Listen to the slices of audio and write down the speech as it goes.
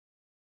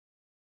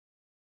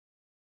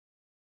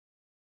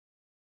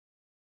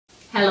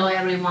Hello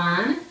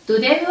everyone!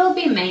 Today we will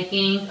be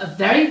making a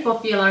very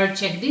popular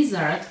Czech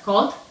dessert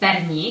called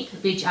Perník,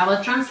 which I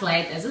will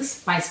translate as a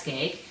spice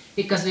cake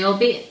because we will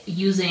be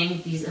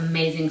using these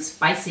amazing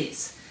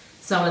spices.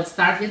 So let's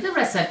start with the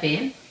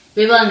recipe.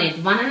 We will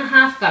need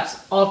 1.5 cups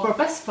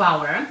all-purpose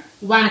flour,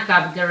 1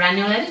 cup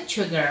granulated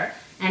sugar,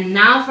 and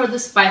now for the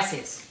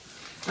spices.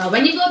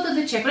 When you go to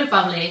the Czech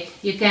Republic,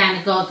 you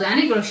can go to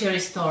any grocery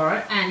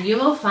store and you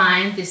will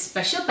find this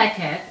special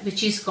packet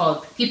which is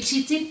called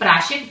Kypřící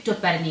prášek do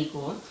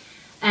perníku,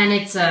 and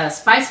it's a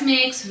spice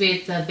mix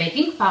with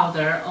baking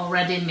powder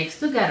already mixed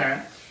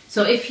together.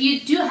 So if you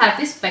do have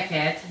this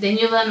packet, then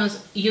you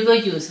will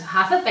use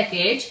half a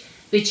package,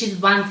 which is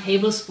 1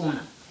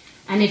 tablespoon.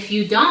 And if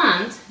you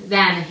don't,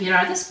 then here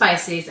are the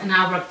spices, and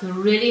I worked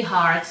really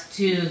hard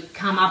to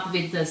come up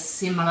with the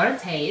similar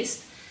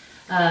taste.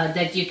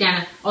 That you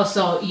can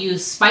also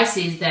use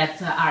spices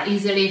that are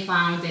easily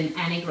found in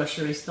any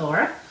grocery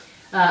store.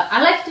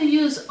 I like to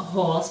use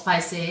whole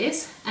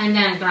spices and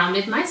then ground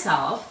it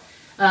myself.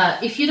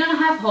 If you don't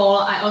have whole,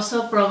 I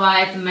also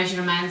provide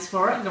measurements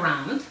for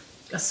ground.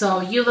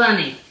 So you will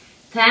need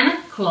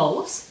 10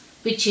 cloves,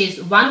 which is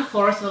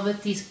 1/4 of a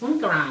teaspoon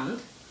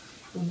ground,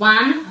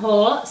 1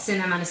 whole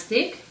cinnamon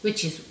stick,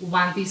 which is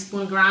 1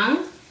 teaspoon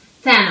ground,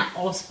 10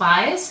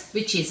 allspice,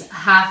 which is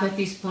half a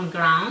teaspoon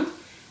ground.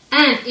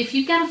 And if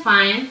you can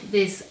find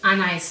this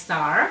anise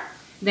star,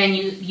 then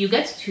you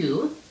get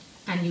 2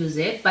 and use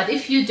it. But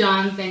if you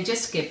don't, then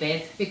just skip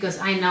it, because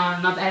I know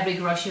not every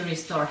grocery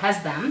store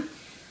has them.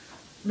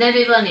 Then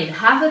we will need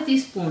half a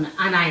teaspoon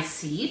anise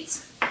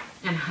seeds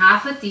and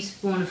half a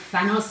teaspoon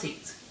fennel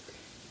seeds.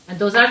 And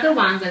those are the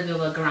ones that we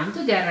will ground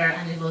together,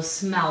 and it will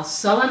smell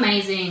so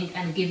amazing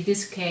and give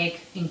this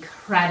cake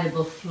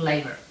incredible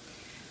flavor.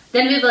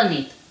 Then we will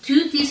need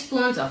 2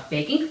 teaspoons of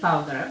baking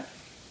powder,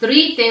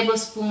 3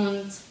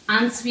 tablespoons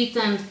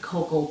unsweetened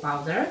cocoa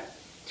powder,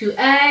 2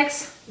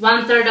 eggs,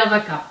 1/3 of a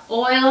cup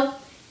oil,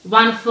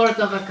 1/4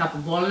 of a cup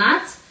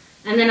walnuts,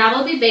 and then I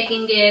will be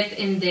baking it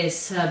in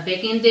this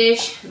baking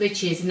dish,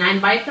 which is 9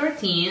 by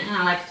 13, and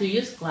I like to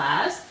use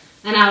glass,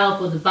 and I will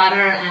put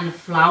butter and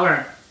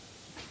flour.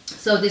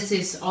 So this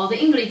is all the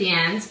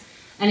ingredients,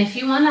 and if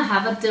you want to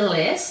have the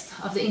list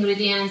of the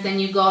ingredients, then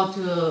you go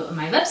to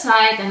my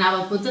website, and I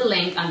will put the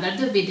link under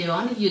the video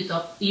on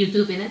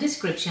YouTube in the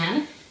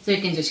description. So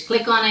you can just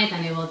click on it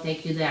and it will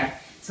take you there.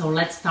 So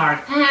let's start.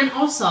 And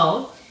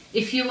also,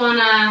 if you want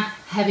to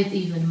have it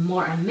even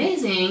more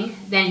amazing,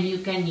 then you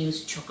can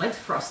use chocolate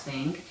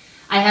frosting.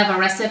 I have a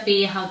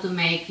recipe how to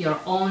make your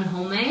own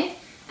homemade,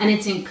 and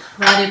it's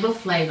incredible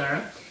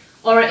flavor.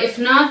 Or if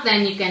not,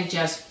 then you can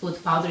just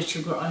put powdered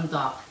sugar on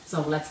top.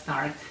 So let's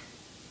start.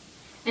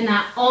 And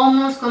I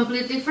almost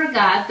completely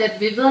forgot that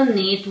we will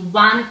need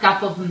 1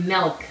 cup of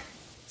milk.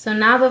 So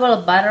now we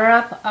will butter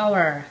up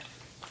our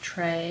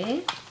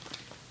tray.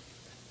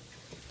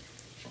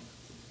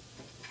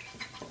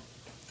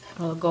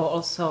 I'll go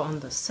also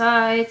on the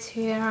sides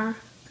here.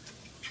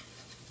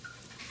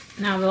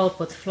 Now we'll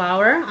put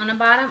flour on the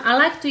bottom. I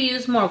like to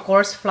use more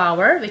coarse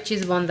flour, which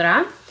is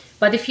Vondra.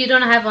 But if you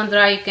don't have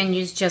Vondra, you can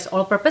use just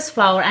all-purpose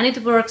flour, and it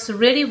works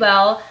really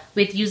well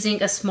with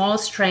using a small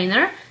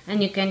strainer,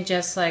 and you can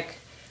just like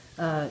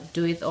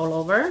do it all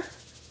over.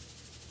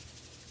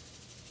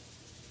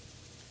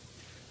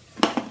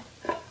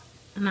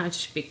 And I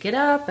just pick it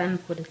up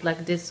and put it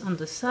like this on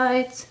the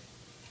sides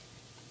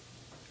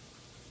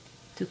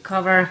to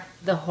cover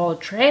the whole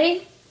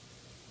tray.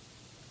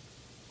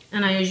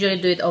 And I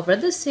usually do it over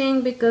the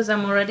sink because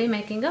I'm already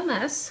making a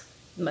mess,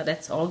 but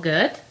that's all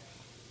good.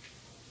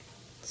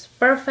 It's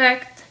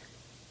perfect.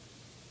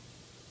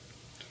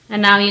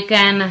 And now you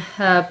can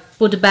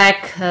put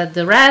back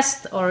the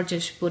rest or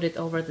just put it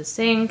over the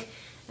sink,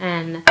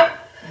 and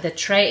the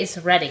tray is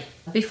ready.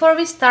 Before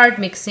we start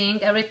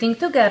mixing everything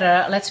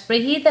together, let's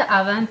preheat the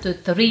oven to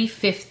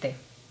 350.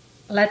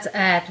 Let's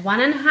add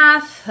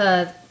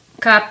 1.5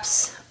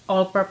 cups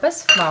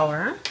all-purpose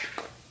flour,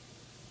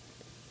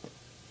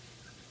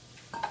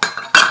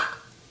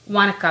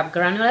 1 cup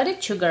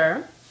granulated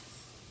sugar,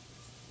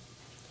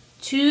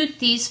 2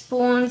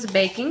 teaspoons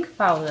baking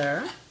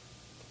powder.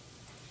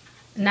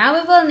 Now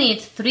we will need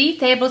 3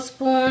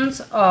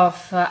 tablespoons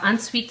of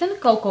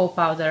unsweetened cocoa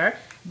powder,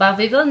 but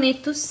we will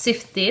need to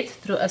sift it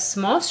through a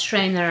small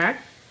strainer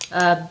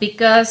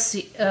because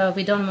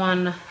we don't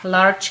want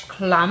large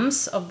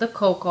clumps of the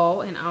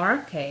cocoa in our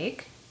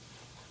cake,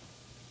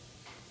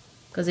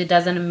 because it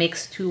doesn't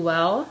mix too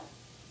well.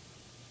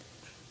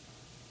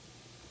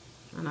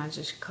 And I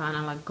just kind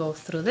of like go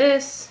through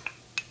this.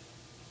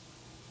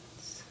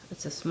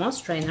 It's a small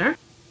strainer.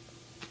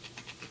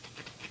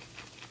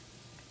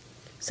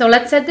 So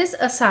let's set this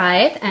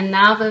aside, and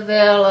now we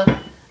will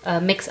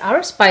mix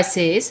our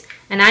spices.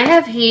 And I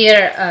have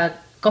here a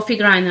coffee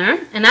grinder,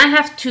 and I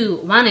have 2.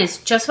 One is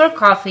just for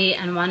coffee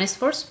and one is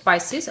for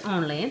spices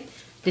only.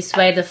 This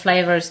way the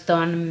flavors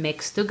don't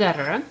mix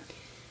together.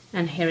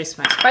 And here is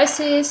my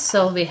spices.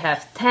 So we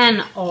have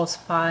 10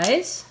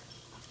 allspice,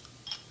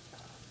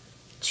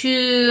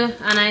 2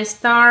 anise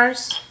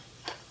stars,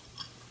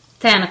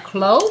 10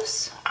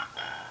 cloves,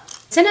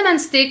 Cinnamon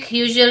stick,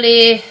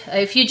 usually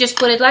if you just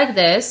put it like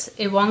this,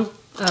 it won't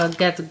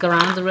get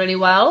ground really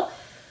well.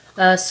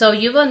 So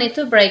you will need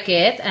to break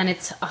it, and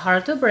it's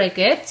hard to break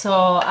it. So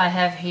I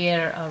have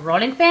here a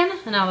rolling pin,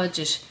 and I will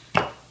just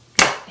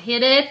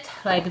hit it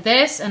like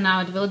this, and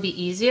now it will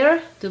be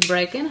easier to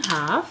break in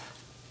half.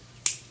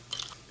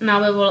 Now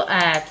we will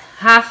add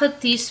half a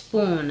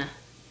teaspoon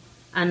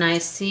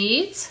anise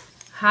seeds,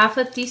 half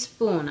a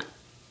teaspoon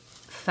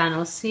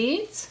fennel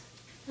seeds,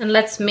 and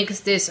let's mix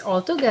this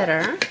all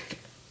together.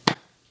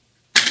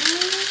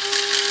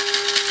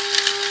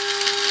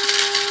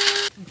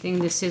 I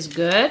think this is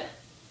good.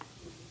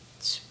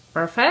 It's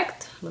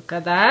perfect. Look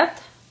at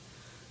that.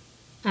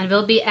 And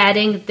we'll be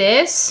adding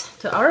this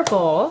to our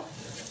bowl.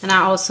 And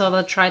I also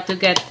will try to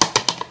get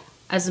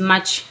as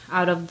much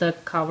out of the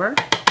cover.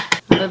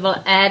 We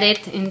will add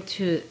it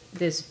into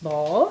this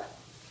bowl.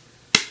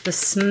 The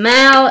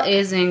smell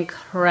is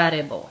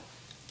incredible.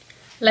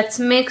 Let's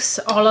mix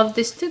all of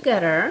this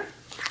together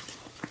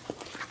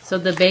so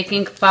the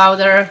baking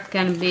powder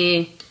can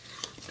be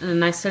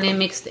nicely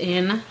mixed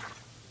in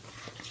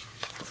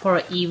for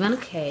an even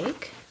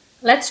cake.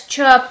 Let's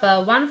chop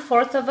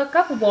 1/4 of a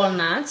cup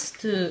walnuts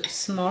to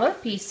smaller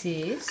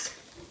pieces.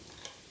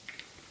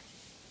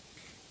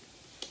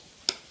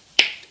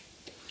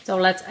 So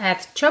let's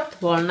add chopped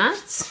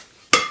walnuts,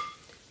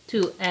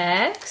 2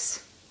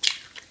 eggs,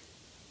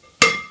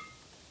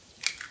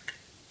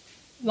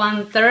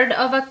 1/3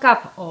 of a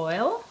cup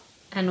oil,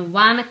 and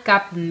 1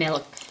 cup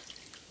milk.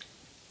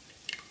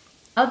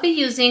 I'll be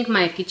using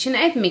my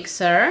KitchenAid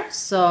mixer,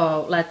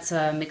 so let's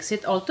mix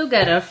it all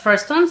together.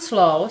 First on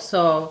slow,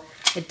 so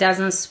it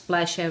doesn't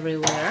splash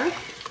everywhere.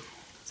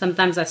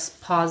 Sometimes I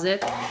pause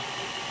it.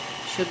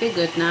 Should be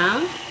good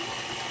now.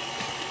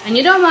 And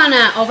you don't want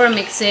to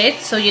overmix it,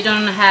 so you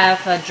don't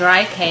have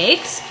dry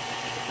cakes.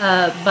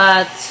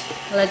 But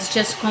let's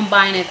just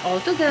combine it all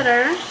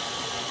together,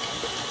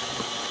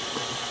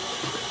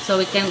 so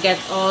we can get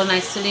all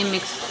nicely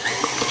mixed.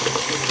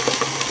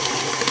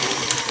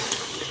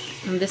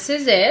 And this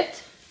is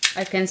it.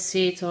 I can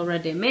see it's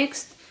already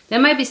mixed. There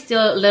might be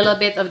still a little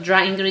bit of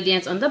dry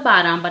ingredients on the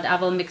bottom, but I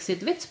will mix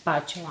it with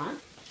spatula.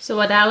 So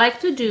what I like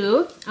to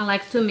do, I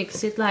like to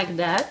mix it like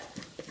that,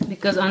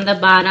 because on the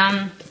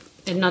bottom,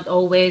 and not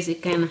always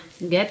it can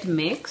get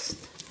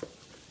mixed.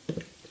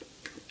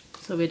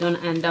 So we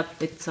don't end up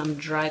with some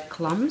dry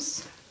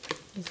clumps.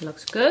 This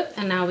looks good.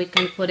 And now we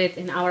can put it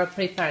in our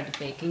prepared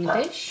baking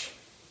dish.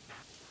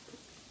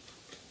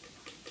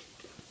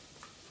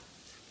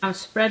 Now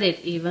spread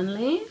it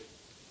evenly,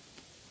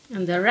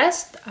 and the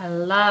rest I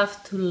love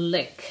to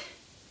lick.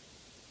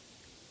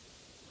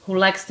 Who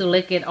likes to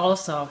lick it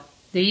also?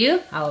 Do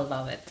you? I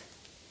love it.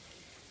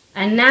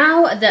 And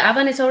now the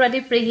oven is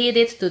already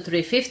preheated to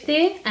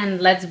 350,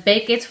 and let's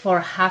bake it for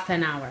half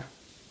an hour.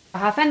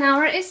 Half an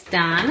hour is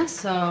done,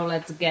 so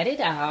let's get it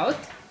out.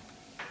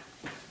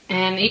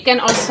 And you can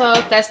also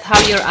test how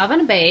your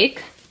oven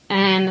bakes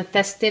and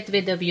test it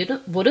with a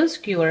wooden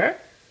skewer.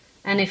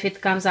 And if it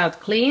comes out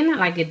clean,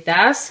 like it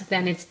does,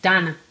 then it's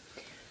done.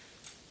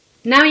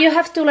 Now you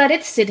have to let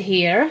it sit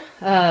here,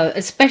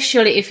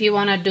 especially if you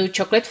want to do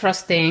chocolate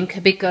frosting,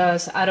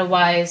 because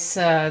otherwise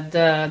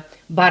the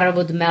butter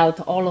would melt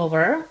all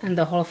over and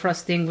the whole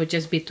frosting would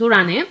just be too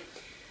runny.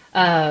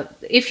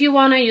 If you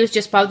want to use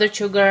just powdered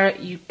sugar,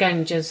 you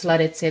can just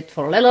let it sit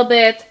for a little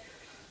bit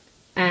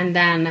and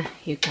then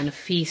you can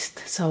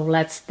feast. So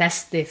let's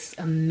test this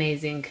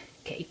amazing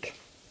cake.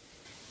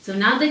 So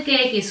now the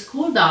cake is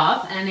cooled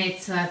off and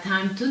it's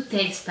time to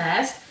taste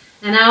test,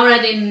 and I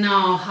already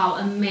know how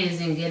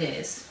amazing it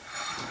is.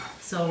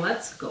 So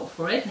let's go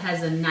for it. It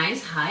has a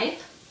nice height.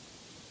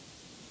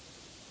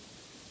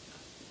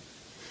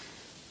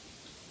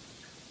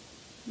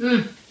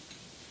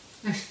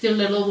 It's still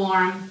a little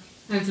warm.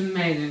 It's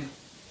amazing.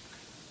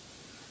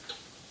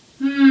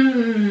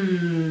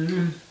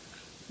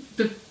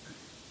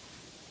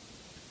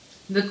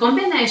 The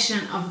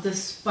combination of the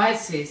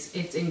spices,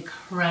 it's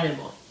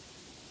incredible.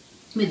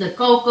 With the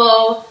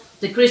cocoa,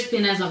 the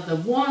crispiness of the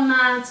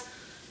walnuts,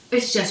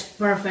 it's just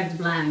perfect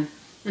blend.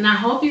 And I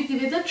hope you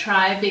give it a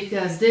try,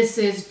 because this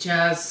is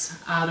just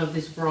out of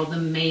this world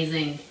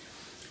amazing.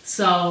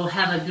 So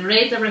have a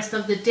great rest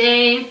of the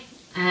day,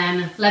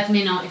 and let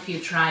me know if you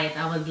try it.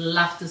 I would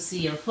love to see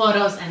your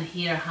photos and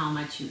hear how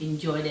much you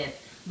enjoyed it.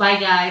 Bye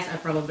guys. I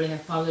probably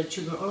have powdered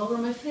sugar all over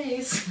my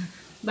face.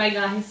 Bye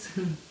guys.